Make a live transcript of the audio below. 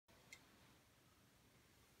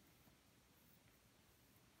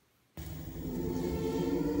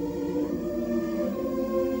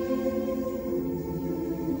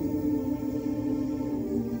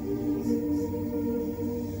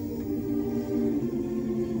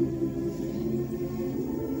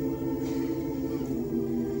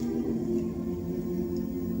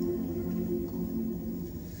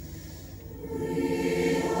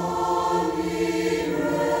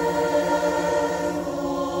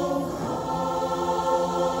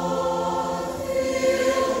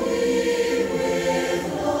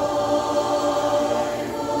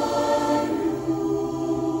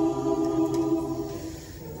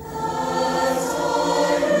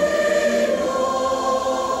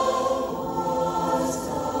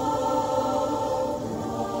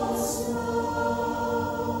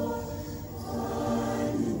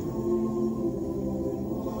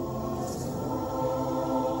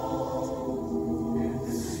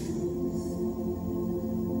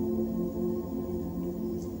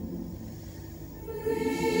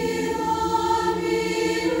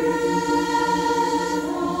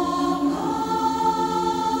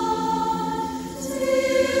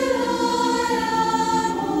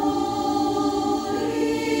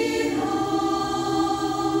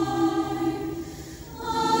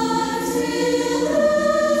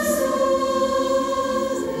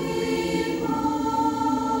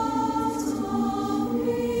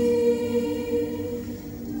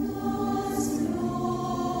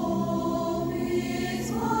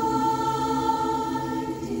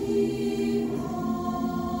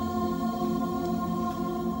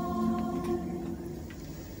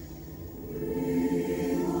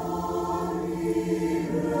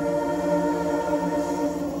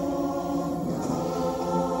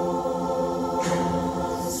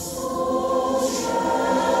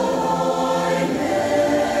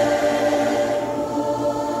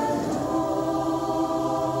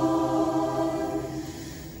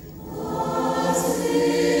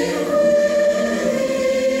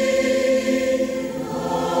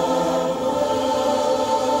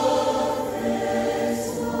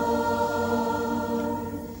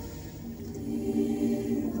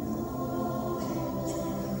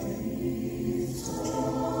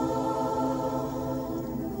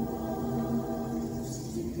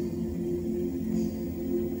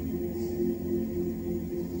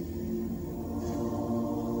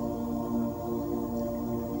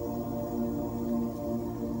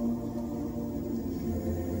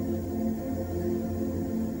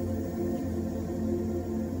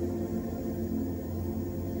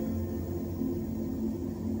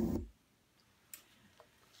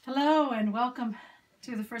and welcome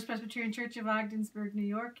to the First Presbyterian Church of Ogdensburg, New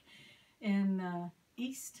York, in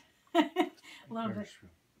East. A little bit.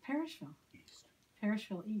 Parishville. East.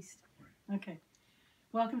 Parishville East. Right. Okay.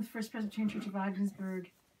 Welcome to the First Presbyterian Church of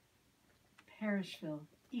Ogdensburg, Parishville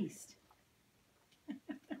East.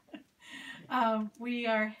 We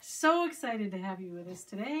are so excited to have you with us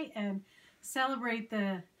today and celebrate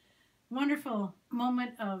the wonderful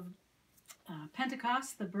moment of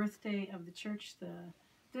Pentecost, the birthday of the church.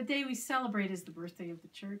 The day we celebrate is the birthday of the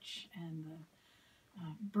church and the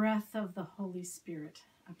breath of the Holy Spirit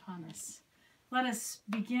upon us. Let us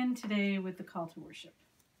begin today with the call to worship.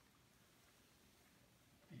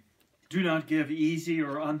 Do not give easy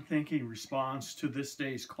or unthinking response to this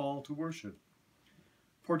day's call to worship.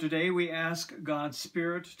 For today we ask God's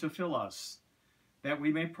Spirit to fill us, that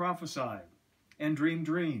we may prophesy and dream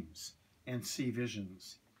dreams and see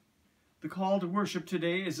visions. The call to worship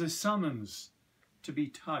today is a summons to be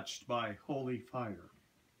touched by holy fire.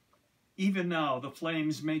 Even now the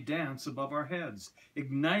flames may dance above our heads,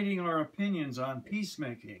 igniting our opinions on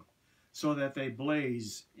peacemaking so that they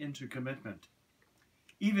blaze into commitment.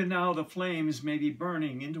 Even now the flames may be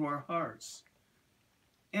burning into our hearts,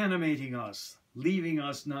 animating us, leaving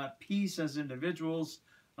us not peace as individuals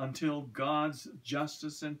until God's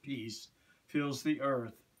justice and peace fills the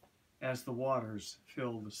earth as the waters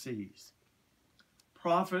fill the seas.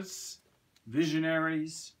 Prophets,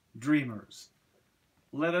 visionaries, dreamers,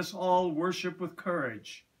 let us all worship with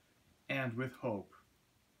courage and with hope.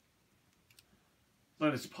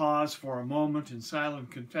 Let us pause for a moment in silent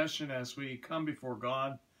confession as we come before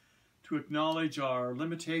God to acknowledge our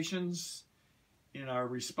limitations in our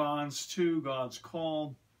response to God's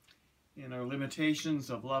call, in our limitations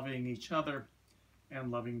of loving each other and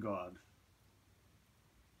loving God.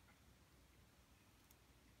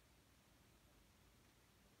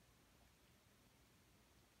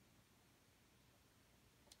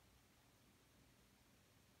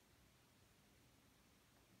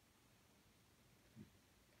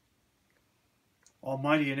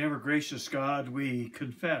 Almighty and ever-gracious God, we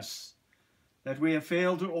confess that we have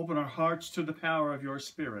failed to open our hearts to the power of your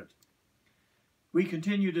Spirit. We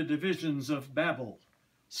continue the divisions of Babel,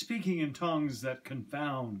 speaking in tongues that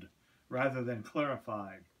confound rather than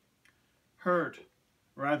clarify, hurt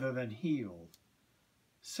rather than heal,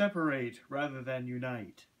 separate rather than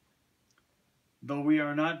unite. Though we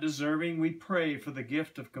are not deserving, we pray for the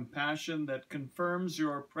gift of compassion that confirms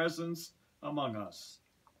your presence among us.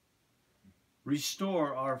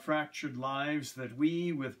 Restore our fractured lives that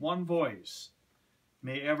we, with one voice,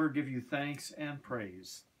 may ever give you thanks and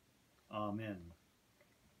praise. Amen.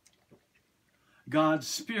 God's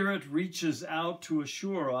Spirit reaches out to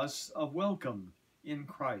assure us of welcome in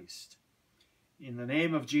Christ. In the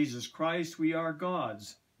name of Jesus Christ, we are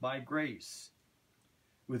God's by grace.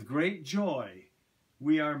 With great joy,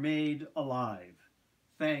 we are made alive.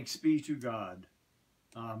 Thanks be to God.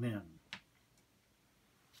 Amen.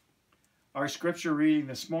 Our scripture reading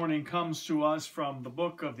this morning comes to us from the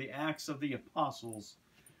book of the Acts of the Apostles,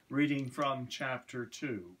 reading from chapter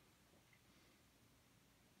 2.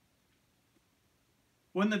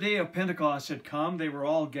 When the day of Pentecost had come, they were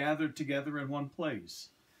all gathered together in one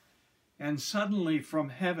place. And suddenly from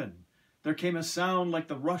heaven there came a sound like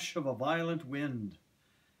the rush of a violent wind,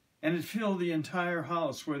 and it filled the entire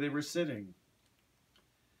house where they were sitting.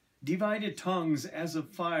 Divided tongues as of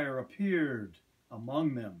fire appeared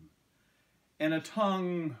among them, and a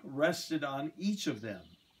tongue rested on each of them.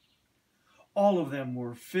 All of them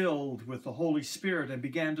were filled with the Holy Spirit and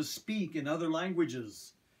began to speak in other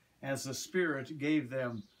languages as the Spirit gave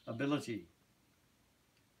them ability.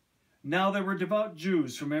 Now there were devout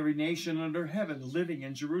Jews from every nation under heaven living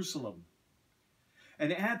in Jerusalem.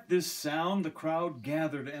 And at this sound the crowd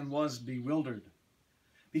gathered and was bewildered,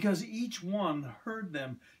 because each one heard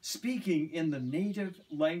them speaking in the native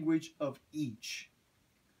language of each.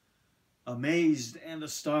 Amazed and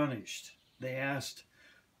astonished, they asked,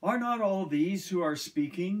 "Are not all these who are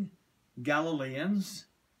speaking Galileans?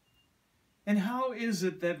 And how is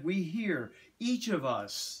it that we hear, each of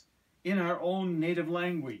us, in our own native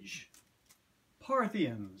language?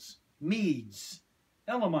 Parthians, Medes,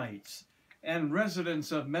 Elamites, and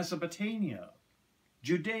residents of Mesopotamia,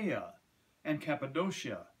 Judea and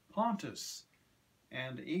Cappadocia, Pontus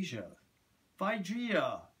and Asia,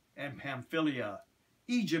 Phrygia and Pamphylia,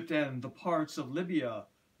 Egypt and the parts of Libya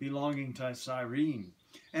belonging to Cyrene,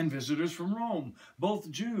 and visitors from Rome,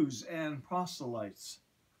 both Jews and proselytes.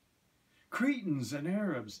 Cretans and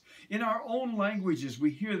Arabs, in our own languages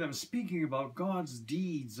we hear them speaking about God's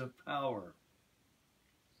deeds of power."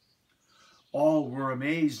 All were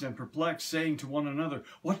amazed and perplexed, saying to one another,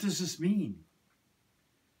 "What does this mean?"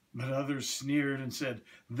 But others sneered and said,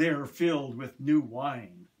 "They're filled with new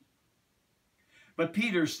wine." But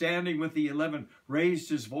Peter, standing with the 11, raised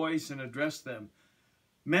his voice and addressed them.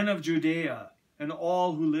 "Men of Judea, and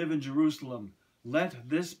all who live in Jerusalem, let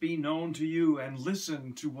this be known to you, and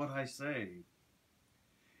listen to what I say.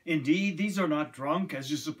 Indeed, these are not drunk,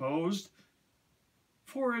 as you supposed,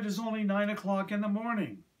 for it is only 9 o'clock in the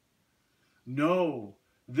morning. No,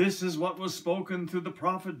 this is what was spoken through the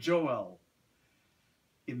prophet Joel.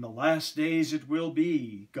 In the last days it will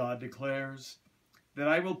be, God declares, that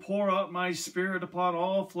I will pour out my Spirit upon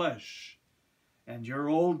all flesh, and your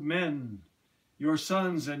old men, your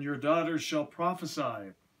sons and your daughters shall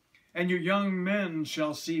prophesy, and your young men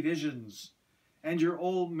shall see visions, and your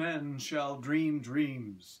old men shall dream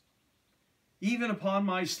dreams. Even upon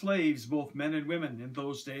my slaves, both men and women, in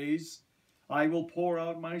those days, I will pour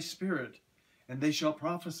out my Spirit, and they shall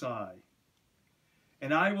prophesy.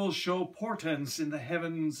 And I will show portents in the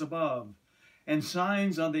heavens above, and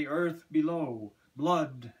signs on the earth below,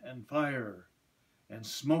 blood and fire, and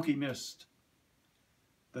smoky mist.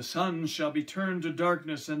 The sun shall be turned to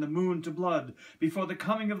darkness, and the moon to blood, before the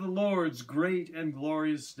coming of the Lord's great and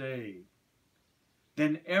glorious day.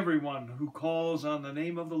 Then everyone who calls on the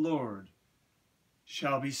name of the Lord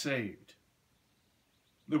shall be saved."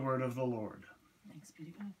 The word of the Lord. Thanks be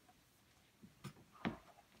to God.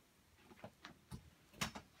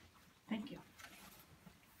 Thank you.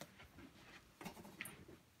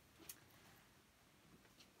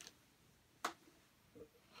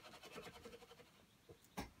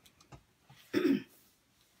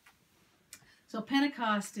 So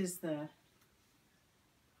Pentecost is the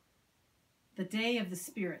day of the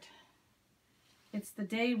Spirit. It's the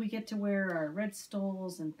day we get to wear our red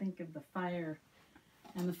stoles and think of the fire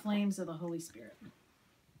and the flames of the Holy Spirit.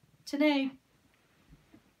 Today,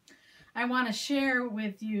 I want to share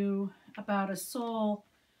with you about a soul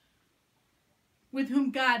with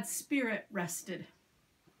whom God's Spirit rested.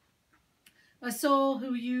 A soul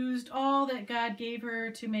who used all that God gave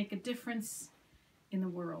her to make a difference in the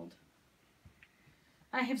world.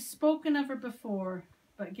 I have spoken of her before,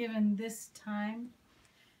 but given this time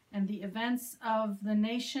and the events of the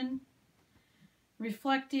nation,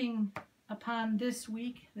 reflecting upon this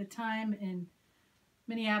week, the time in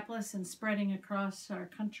Minneapolis and spreading across our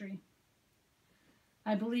country,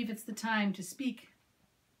 I believe it's the time to speak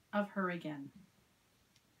of her again.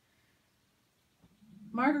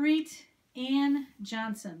 Marguerite Ann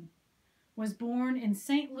Johnson was born in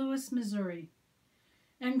St. Louis, Missouri,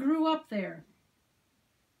 and grew up there,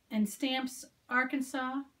 in Stamps,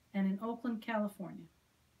 Arkansas, and in Oakland, California.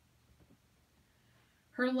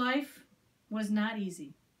 Her life was not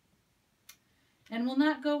easy, and we'll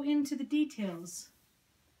not go into the details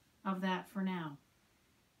of that for now.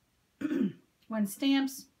 When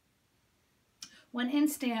in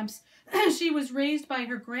Stamps, she was raised by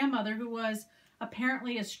her grandmother, who was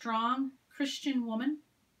apparently a strong Christian woman.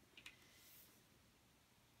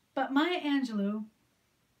 But Maya Angelou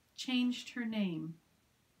changed her name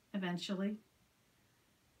eventually,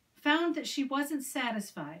 found that she wasn't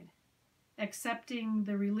satisfied accepting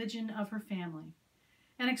the religion of her family,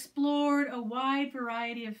 and explored a wide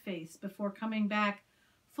variety of faiths before coming back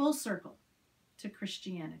full circle to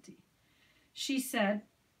Christianity. She said,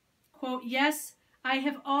 quote, "Yes, I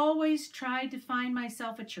have always tried to find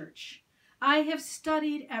myself a church. I have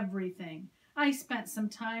studied everything. I spent some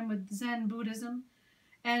time with Zen Buddhism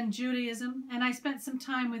and Judaism, and I spent some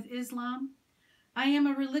time with Islam. I am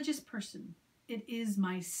a religious person. It is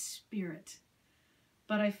my spirit.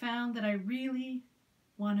 But I found that I really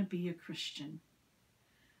want to be a Christian.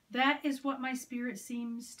 That is what my spirit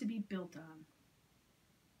seems to be built on.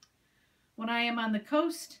 When I am on the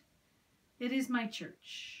coast, it is my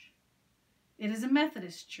church. It is a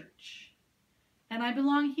Methodist church. And I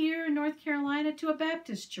belong here in North Carolina to a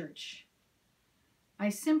Baptist church. I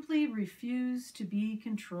simply refuse to be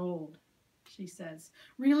controlled," she says.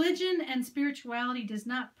 Religion and spirituality does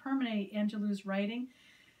not permeate Angelou's writing.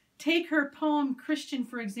 Take her poem Christian,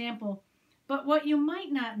 for example. But what you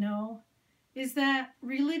might not know is that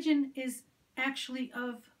religion is actually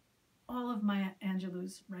of all of Maya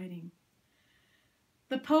Angelou's writing.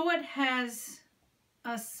 The poet has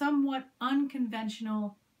a somewhat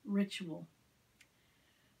unconventional ritual.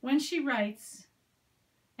 When she writes,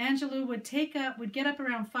 Angelou would get up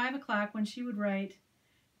around 5 o'clock when she would write,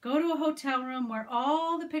 go to a hotel room where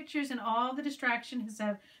all the pictures and all the distractions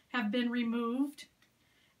have been removed,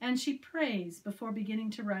 and she prays before beginning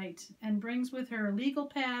to write and brings with her legal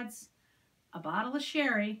pads, a bottle of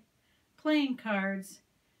sherry, playing cards,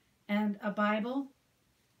 and a Bible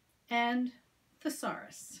and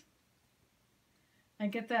thesaurus. I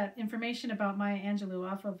get that information about Maya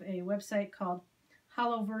Angelou off of a website called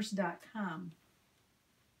hollowverse.com.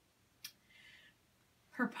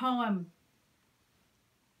 Her poem,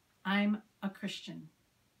 I'm a Christian.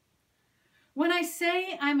 When I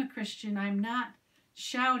say I'm a Christian, I'm not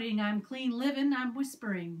shouting, I'm clean living, I'm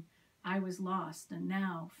whispering, I was lost and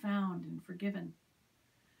now found and forgiven.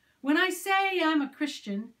 When I say I'm a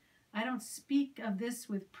Christian, I don't speak of this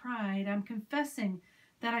with pride. I'm confessing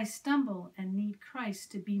that I stumble and need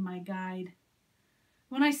Christ to be my guide.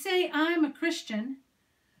 When I say I'm a Christian,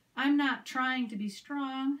 I'm not trying to be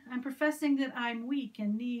strong. I'm professing that I'm weak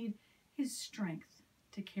and need His strength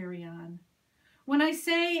to carry on. When I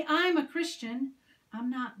say I'm a Christian,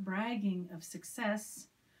 I'm not bragging of success.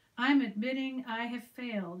 I'm admitting I have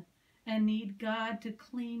failed and need God to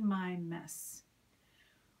clean my mess.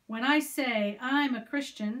 When I say I'm a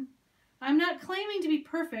Christian, I'm not claiming to be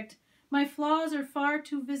perfect. My flaws are far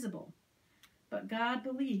too visible, but God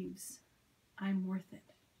believes I'm worth it.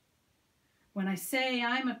 When I say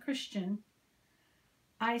I'm a Christian,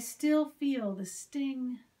 I still feel the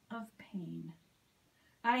sting of pain.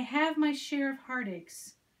 I have my share of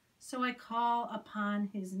heartaches, so I call upon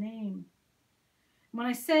His name. When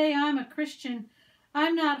I say I'm a Christian,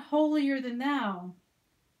 I'm not holier than thou.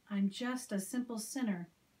 I'm just a simple sinner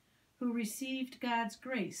who received God's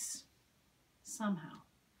grace somehow.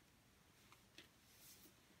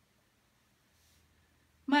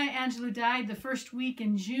 Maya Angelou died the first week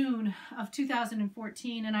in June of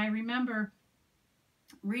 2014, and I remember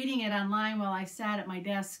reading it online while I sat at my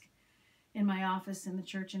desk in my office in the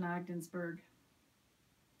church in Ogdensburg.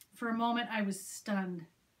 For a moment, I was stunned.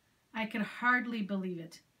 I could hardly believe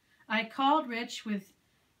it. I called Rich with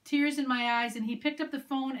tears in my eyes, and he picked up the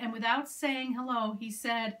phone, and without saying hello, he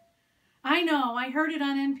said, I know, I heard it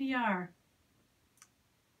on NPR.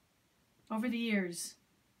 Over the years,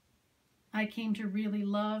 I came to really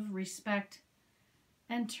love, respect,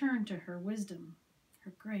 and turn to her wisdom,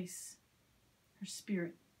 her grace, her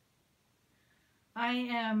spirit. I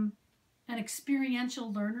am an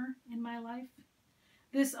experiential learner in my life.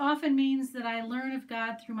 This often means that I learn of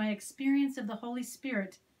God through my experience of the Holy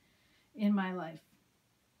Spirit in my life.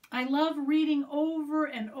 I love reading over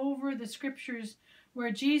and over the scriptures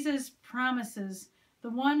where Jesus promises the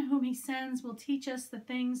one whom He sends will teach us the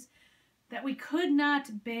things that we could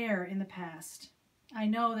not bear in the past. I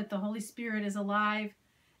know that the Holy Spirit is alive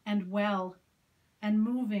and well and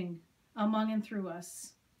moving among and through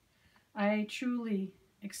us. I truly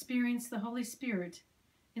experience the Holy Spirit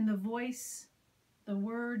in the voice, the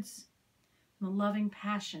words, and the loving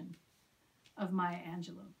passion of Maya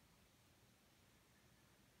Angelou.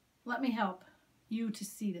 Let me help you to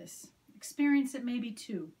see this. Experience it maybe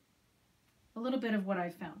too. A little bit of what I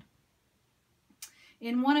found.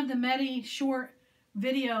 In one of the many short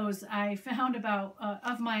videos I found about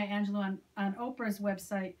of Maya Angelou on Oprah's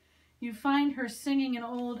website, you find her singing an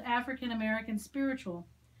old African-American spiritual.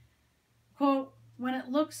 Quote, when it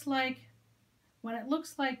looks like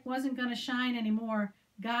wasn't going to shine anymore,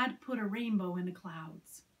 God put a rainbow in the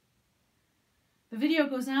clouds. The video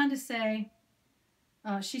goes on to say,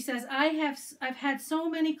 she says, I've had so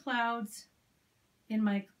many clouds in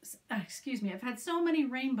my, I've had so many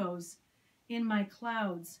rainbows in my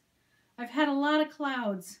clouds. I've had a lot of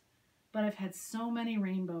clouds, but I've had so many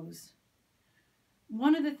rainbows.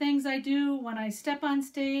 One of the things I do when I step on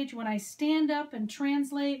stage, when I stand up and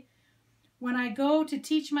translate, when I go to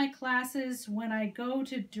teach my classes, when I go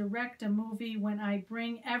to direct a movie, when I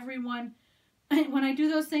bring everyone, when I do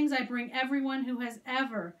those things, I bring everyone who has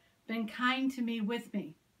ever been kind to me with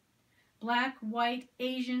me. Black, white,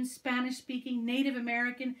 Asian, Spanish-speaking, Native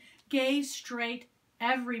American, gay, straight,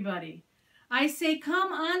 everybody. I say,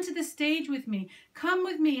 come onto the stage with me. Come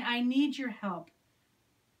with me. I need your help.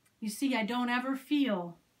 You see, I don't ever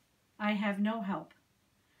feel I have no help.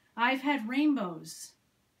 I've had rainbows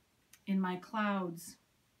in my clouds.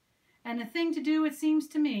 And the thing to do, it seems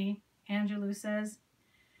to me, Angelou says,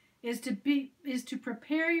 is to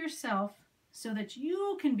prepare yourself so that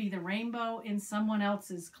you can be the rainbow in someone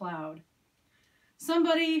else's cloud.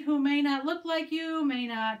 Somebody who may not look like you, may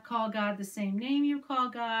not call God the same name you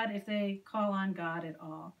call God, if they call on God at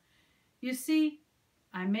all. You see,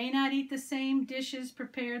 I may not eat the same dishes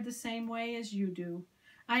prepared the same way as you do.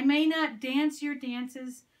 I may not dance your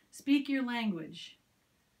dances, speak your language,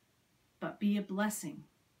 but be a blessing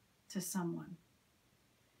to someone.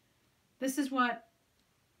 This is what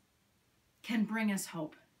can bring us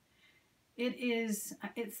hope. It's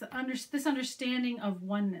this understanding of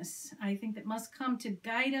oneness, I think, that must come to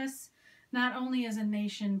guide us, not only as a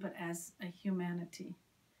nation, but as a humanity.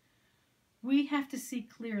 We have to see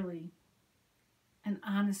clearly and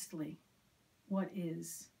honestly what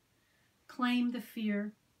is. Claim the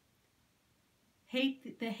fear,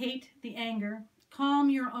 hate, the anger. Calm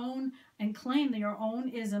your own and claim your own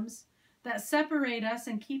isms that separate us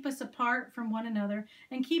and keep us apart from one another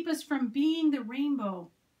and keep us from being the rainbow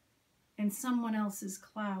in someone else's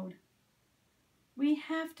cloud. We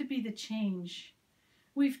have to be the change.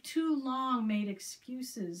 We've too long made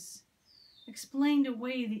excuses, explained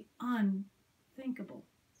away the unthinkable.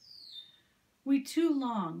 We too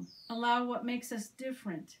long allow what makes us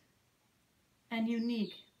different and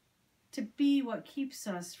unique to be what keeps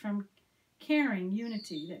us from carrying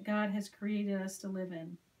unity that God has created us to live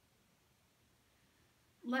in.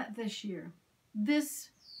 Let this year,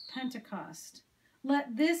 this Pentecost,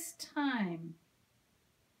 let this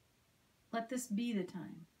be the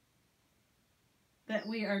time that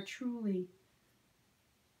we are truly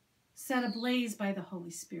set ablaze by the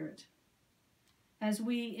Holy Spirit as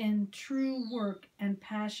we in true work and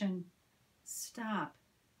passion stop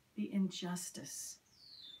the injustice,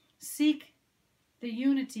 seek the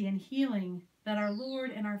unity and healing that our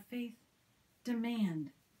Lord and our faith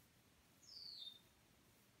demand.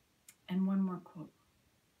 And one more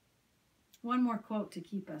quote to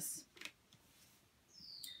keep us.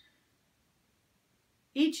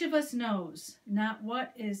 Each of us knows not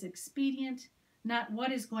what is expedient, not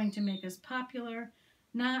what is going to make us popular,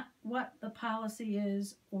 not what the policy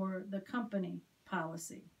is or the company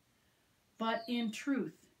policy. But in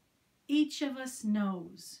truth, each of us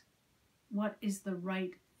knows what is the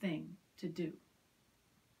right thing to do.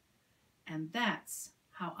 And that's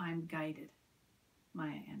how I'm guided,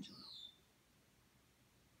 Maya Angelou.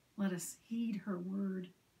 Let us heed her word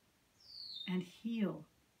and heal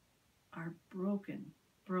our broken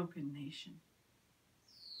nation.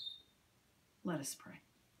 Let us pray.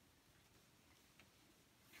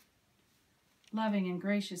 Loving and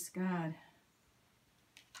gracious God,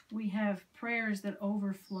 we have prayers that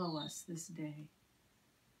overflow us this day.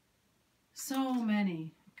 So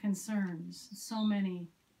many concerns, so many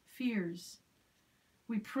fears.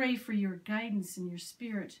 We pray for your guidance and your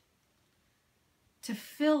Spirit to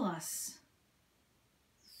fill us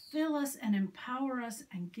and empower us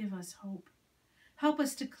and give us hope. Help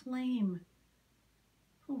us to claim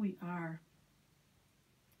who we are,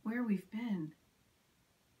 where we've been.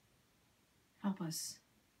 Help us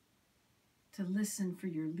to listen for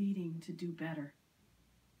your leading to do better.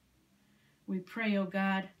 We pray, oh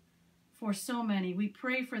God, for so many. We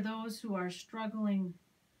pray for those who are struggling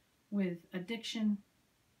with addiction.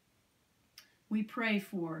 We pray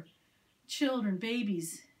for children,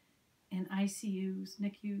 babies in ICUs,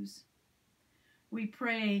 NICUs. We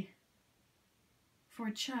pray for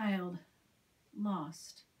a child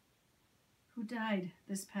lost who died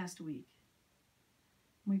this past week.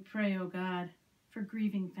 We pray, oh God, for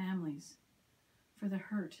grieving families, for the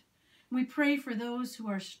hurt. We pray for those who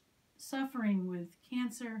are suffering with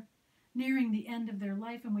cancer, nearing the end of their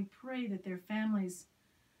life, and we pray that their families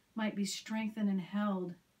might be strengthened and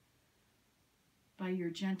held by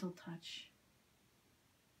your gentle touch.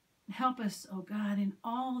 Help us, oh God, in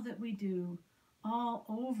all that we do, all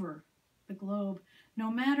over the globe,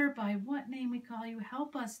 no matter by what name we call you.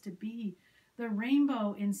 Help us to be the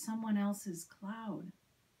rainbow in someone else's cloud.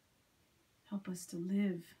 Help us to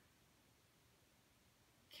live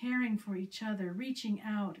caring for each other, reaching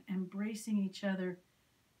out, embracing each other,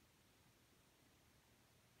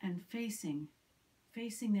 and facing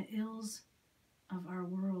the ills of our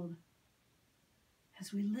world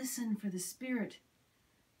as we listen for the Spirit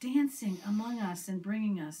dancing among us and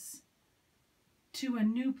bringing us to a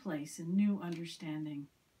new place and new understanding.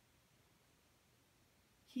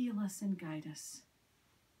 Heal us and guide us.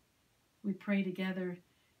 We pray together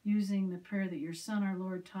using the prayer that your Son, our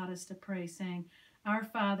Lord, taught us to pray, saying, Our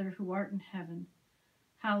Father, who art in heaven,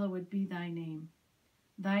 hallowed be thy name.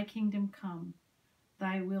 Thy kingdom come,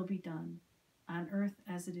 thy will be done, on earth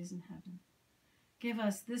as it is in heaven. Give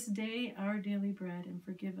us this day our daily bread, and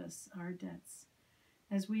forgive us our debts,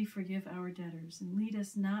 as we forgive our debtors. And lead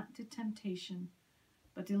us not to temptation,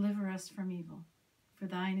 but deliver us from evil. For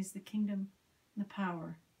thine is the kingdom, the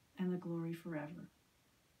power, and the glory forever.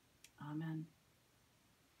 Amen.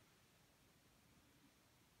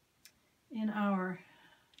 In our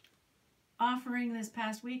offering this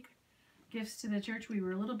past week, gifts to the church, we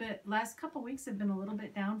were last couple weeks have been a little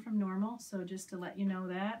bit down from normal, so just to let you know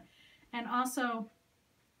that. And also,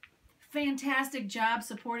 fantastic job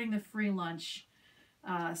supporting the free lunch.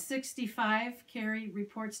 65, Carrie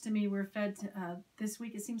reports to me, we're fed this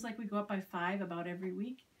week. It seems like we go up by 5 about every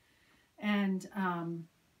week. And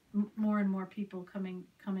more and more people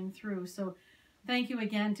coming through. So thank you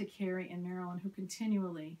again to Carrie and Marilyn, who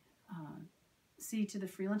continually see to the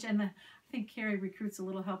free lunch. And I think Carrie recruits a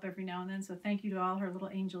little help every now and then, so thank you to all her little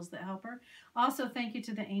angels that help her. Also, thank you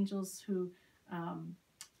to the angels who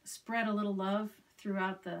spread a little love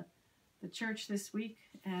throughout the church this week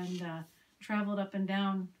and traveled up and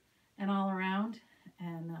down and all around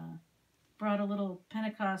and brought a little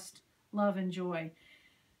Pentecost love and joy.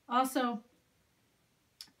 Also,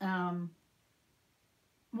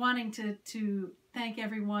 wanting to thank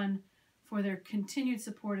everyone for their continued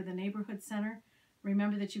support of the Neighborhood Center.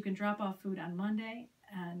 Remember that you can drop off food on Monday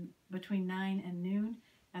and between 9 and noon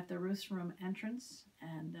at the Ruth's Room entrance,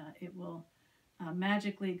 and it will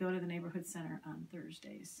magically go to the Neighborhood Center on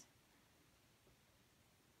Thursdays.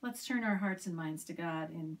 Let's turn our hearts and minds to God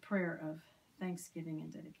in prayer of thanksgiving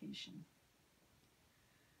and dedication.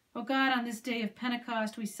 Oh God, on this day of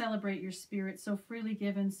Pentecost, we celebrate your Spirit so freely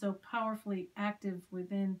given, so powerfully active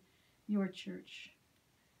within your church.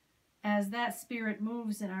 As that Spirit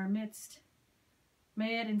moves in our midst,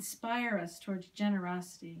 may it inspire us towards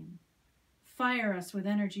generosity and fire us with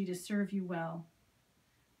energy to serve you well.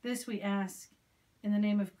 This we ask in the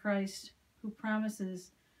name of Christ, who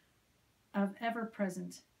promises of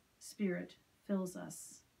ever-present Spirit fills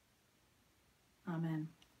us. Amen.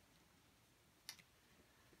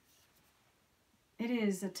 It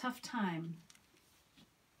is a tough time.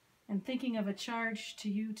 And thinking of a charge to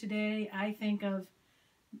you today, I think of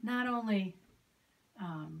not only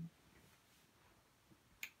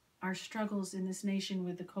our struggles in this nation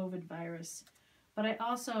with the COVID virus, but I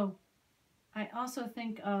also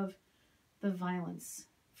think of the violence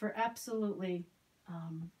for absolutely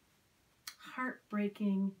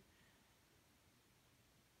heartbreaking,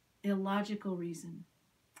 illogical reason.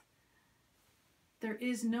 There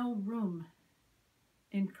is no room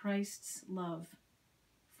in Christ's love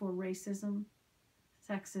for racism,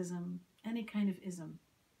 sexism, any kind of ism.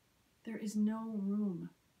 There is no room.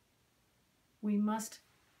 We must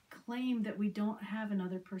claim that we don't have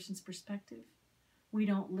another person's perspective. We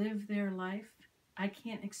don't live their life. I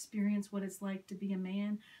can't experience what it's like to be a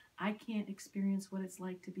man. I can't experience what it's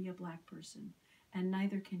like to be a black person, and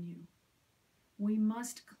neither can you. We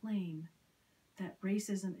must claim that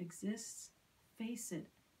racism exists, face it,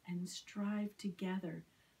 and strive together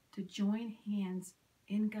to join hands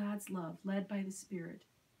in God's love, led by the Spirit,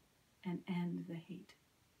 and end the hate.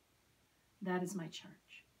 That is my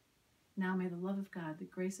charge. Now may the love of God, the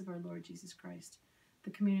grace of our Lord Jesus Christ, the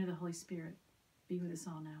communion of the Holy Spirit be with us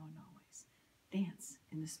all now and always. Dance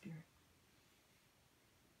in the Spirit.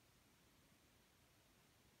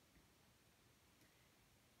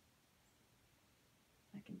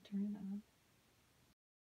 I can turn it on.